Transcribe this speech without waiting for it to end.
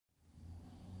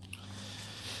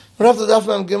Right after Daf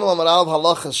Mem Gimel Amar Aleph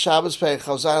Halachas Shabbos Perek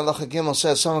Chavzayin Halacha Gimel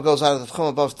says someone goes out of the tchum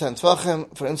above 10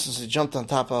 tvachim. For instance, he jumped on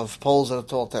top of poles that are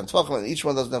tall 10 tvachim, and each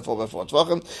one doesn't have 4 by 4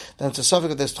 tvachim. Then it's a suffix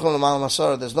that there's tchum l'mal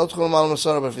masara. There's no tchum l'mal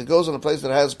masara, but if he goes in a place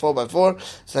that has 4 by 4,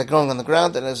 it's like going on the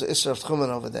ground, and there's an isser of tchumen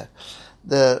over there.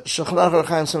 The Shulchan Aruch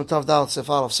Chaim Sim Tav Dalet Sif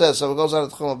Aleph says, so it goes out of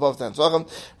the tchum above 10 tvachim.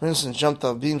 For instance, jumped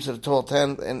on beams that are tall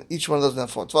 10, and each one doesn't have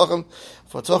 4 tvachim.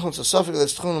 4 tvachim, it's a suffix that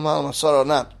there's tchum l'mal masara or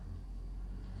not.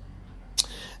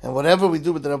 And whatever we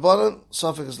do with the Rabbanan,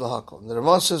 Safek is Lahakol. The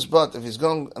Ramah says, but if he's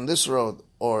going on this road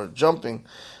or jumping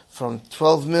from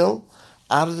 12 mil,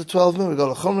 out of the 12 mil, we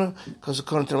go to Chumrah, because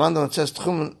according to Rambam, it says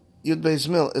Tchumen Yud Beis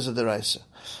Mil is a deraisa.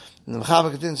 And the Mechaber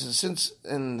continues, since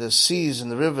in the seas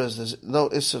and the rivers there's no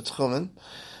Isser Tchumen,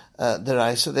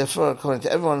 deraisa, therefore, according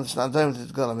to everyone, it's not done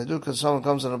to go because someone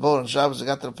comes on a boat on Shabbos, he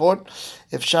got to the port.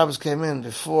 If Shabbos came in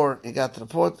before he got to the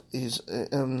port, it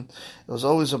was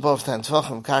always above 10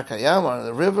 tvachim, Karka Yam, or in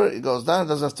the river, he goes down,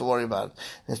 doesn't have to worry about it.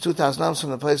 And it's 2,000 ams from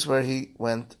the place where he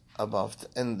went above,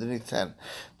 underneath 10.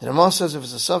 The Ramah says if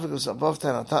it's a suffix, if it's above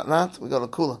 10 or not, we go to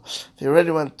Kula. If he already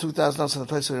went 2,000 ams from the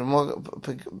place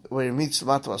where he meets the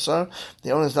Matu Asar,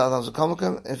 the only is the Adam's a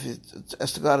Komakim. If he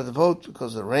has to go out of the boat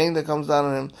because of the rain that comes down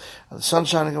on him, or the sun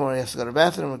shining on him, or he has to go to the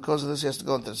bathroom, because of this he has to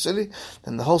go into the city,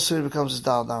 then the whole city becomes his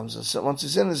Dal Damza. So once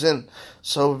he's in.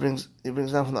 So he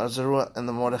brings down from the Arzarua and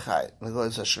the Mordechai, and the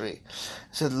Goyz Hashri. He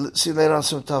said, see later on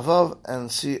Sim Tavav,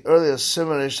 and see earlier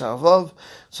Simmer Ish Tavav,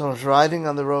 someone was riding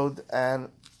on the road, and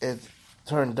it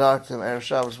turned dark to him, Erev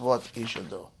Shabbos, what he should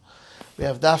do. We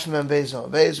have Daf Mem Beis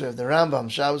on Beis, we have the Rambam,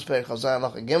 Shabbos Perek Chavzayin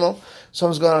Halacha Gimel.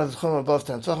 Someone's going out of the tchum above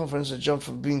 10 tvachim, for instance, jump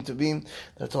from beam to beam,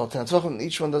 they're tall 10 tvachim, and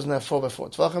each one doesn't have 4 by 4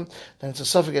 tvachim. Then it's a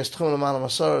suffix tchum l'mal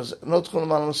masar, no tchum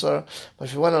l'mal masar, but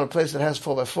if you went on a place that has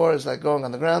 4 by 4, it's like going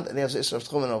on the ground, and he has the isser of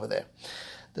tchumen over there.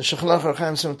 The Shulchan Aruch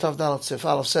Chaim Sim Tav Dalet Sif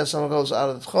Aleph says someone goes out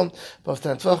of the tchum above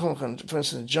 10 tvachim, for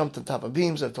instance, jumped on top of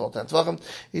beams that are tall 10 tvachim.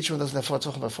 Each one doesn't have 4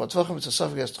 tvachim by 4 tvachim. It's a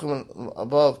suffix tchum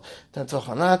above 10 tvachim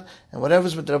or not. And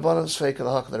whatever's with the Rabbanan is fake.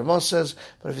 The Hak. The Ramah says,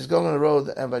 but if he's going on the road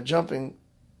and by jumping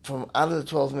from out of the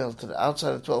 12 mil to the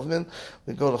outside of the 12 mil,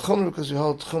 we go to Chumrah because we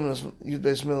hold Chumrah as Yud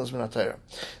Beis Mil as Minatayra.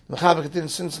 The Mechaber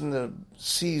continues, since in the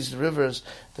seas, the rivers,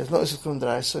 there's no Isser Chum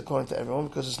D'Raisa according to everyone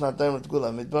because it's not done with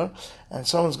Gula Midbar, and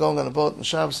someone's going on a boat in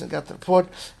Shabbos and got to the port.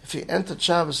 If he entered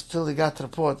Shabbos till he got to the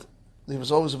port, he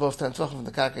was always above 10 tvachim from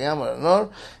the Karka or the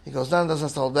Nor. He goes down, doesn't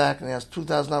have to hold back, and he has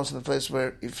 2,000 ams in the place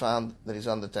where he found that he's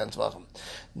under 10 tvachim.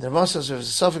 The Ramah says if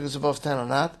his suffix is above 10 or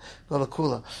not, go to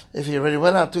Kula. If he already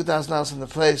went out 2,000 ams in the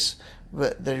place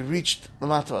that he reached the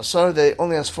Matu Asar, they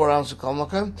only has 4 ams to Kol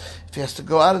Makom. If he has to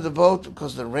go out of the boat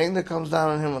because the rain that comes down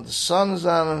on him, or the sun is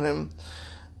down on him,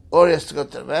 or he has to go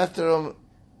to the bathroom,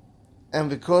 and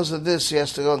because of this he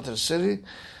has to go into the city,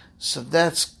 so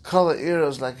that's Kol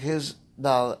Ha'Iros like his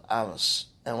Dal Amos.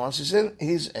 And once he's in,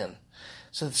 he's in.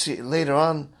 So see later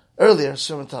on, earlier,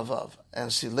 Suman Tavav.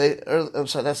 And see later,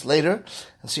 so that's later.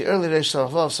 And see earlier, Reish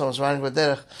Tavav, someone's riding with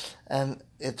Derech, and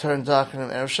it turned dark on him,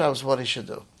 Erev Shabbos, what he should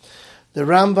do. The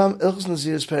Rambam, Ilchus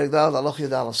Nazir's Perek Dal, Aloch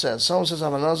Yadal says, someone says,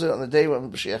 I'm a Nazir on the day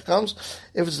when Mashiach comes.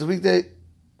 If it's the weekday,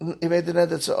 he made the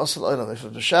neder, it's Asal Olam. If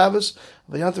it's the Shabbos,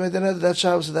 but Yontav made the neder, that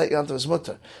Shabbos and that Yontav is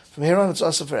mutter. From here on, it's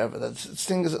Asal forever. That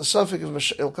thing is a suffix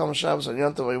if he'll come on Shabbos or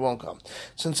Yontav or he won't come.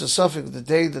 Since it's a suffix, the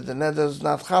day that the neder is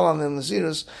not Chal on him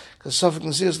Naziris, because suffix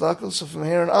Naziris Lakal, so from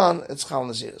here on, it's Chal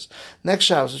Naziris. Next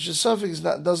Shabbos, which is suffix,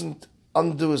 doesn't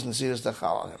undo his Naziris that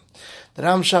Chal on him. The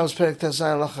Ram Shabbos Perek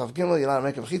Tezayin Lachav Gimel, you're allowed to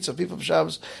make a bechitza. People of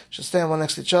Shabbos should stand one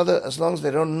next to each other as long as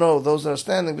they don't know those that are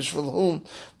standing, for whom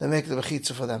they make the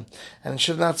bechitza for them. And he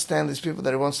should not stand these people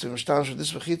that he wants to be mishtash with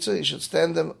this bechitza, he should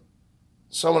stand them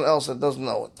someone else that doesn't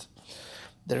know it.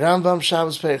 The Rambam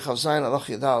Shabbos Perek Chavzayin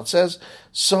Aloch Yadal says,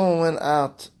 someone went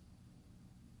out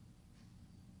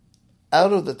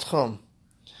of the tchum,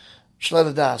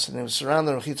 Shleda Das, and he was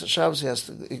surrounded with Mechitza Shabbos,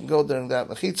 he can go during that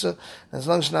Mechitza, and as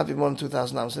long as it not be more than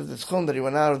 2,000 ams. If the Tchum that he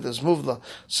went out of this Muvla,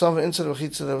 some inside of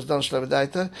Mechitza that was done Shleda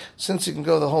Daita, since he can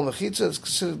go the whole Mechitza, it's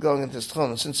considered going into his Tchum,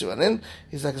 and since he went in,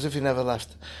 he's like as if he never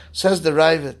left. Says the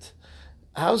Ravid,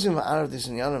 how's he out of these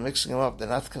inyanim, mixing them up? They're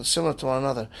not similar to one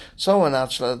another. Someone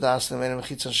out Shleda Das, they made him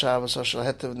Mechitza Shabbos, or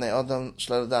Shleda B'nei Odom,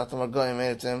 Shleda Datam, or Goyim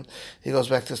made it to him, he goes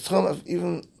back to his Tchum,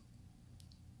 even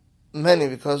many,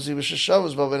 because he was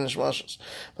Shavas Bavinish Mashas.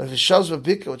 But if he Shavas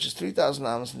Babika, which is 3,000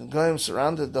 ams, and the Goyim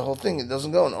surrounded the whole thing, it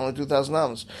doesn't go in only 2,000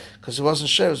 ams, because it wasn't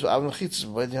Shavas, but Avim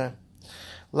Chitzis.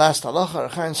 Last halacha,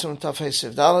 Rechaim Sim Taf Hey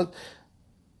Siv Dalad.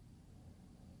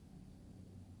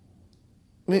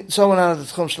 Someone out of the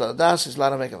Tchum Shleda Das is allowed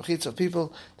to make a Mechitza of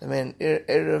people. They made an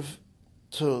Erev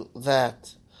to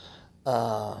that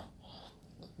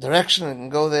direction and can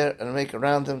go there and make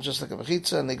around them just like a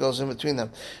mechitza, and he goes in between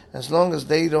them. As long as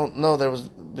they don't know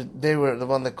they were the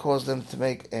one that caused them to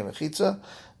make a mechitza,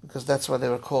 because that's what they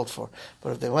were called for.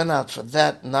 But if they went out for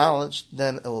that knowledge,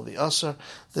 then it will be usher.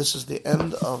 This is the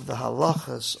end of the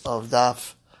halachas of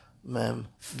Daf Mem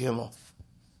Gimel.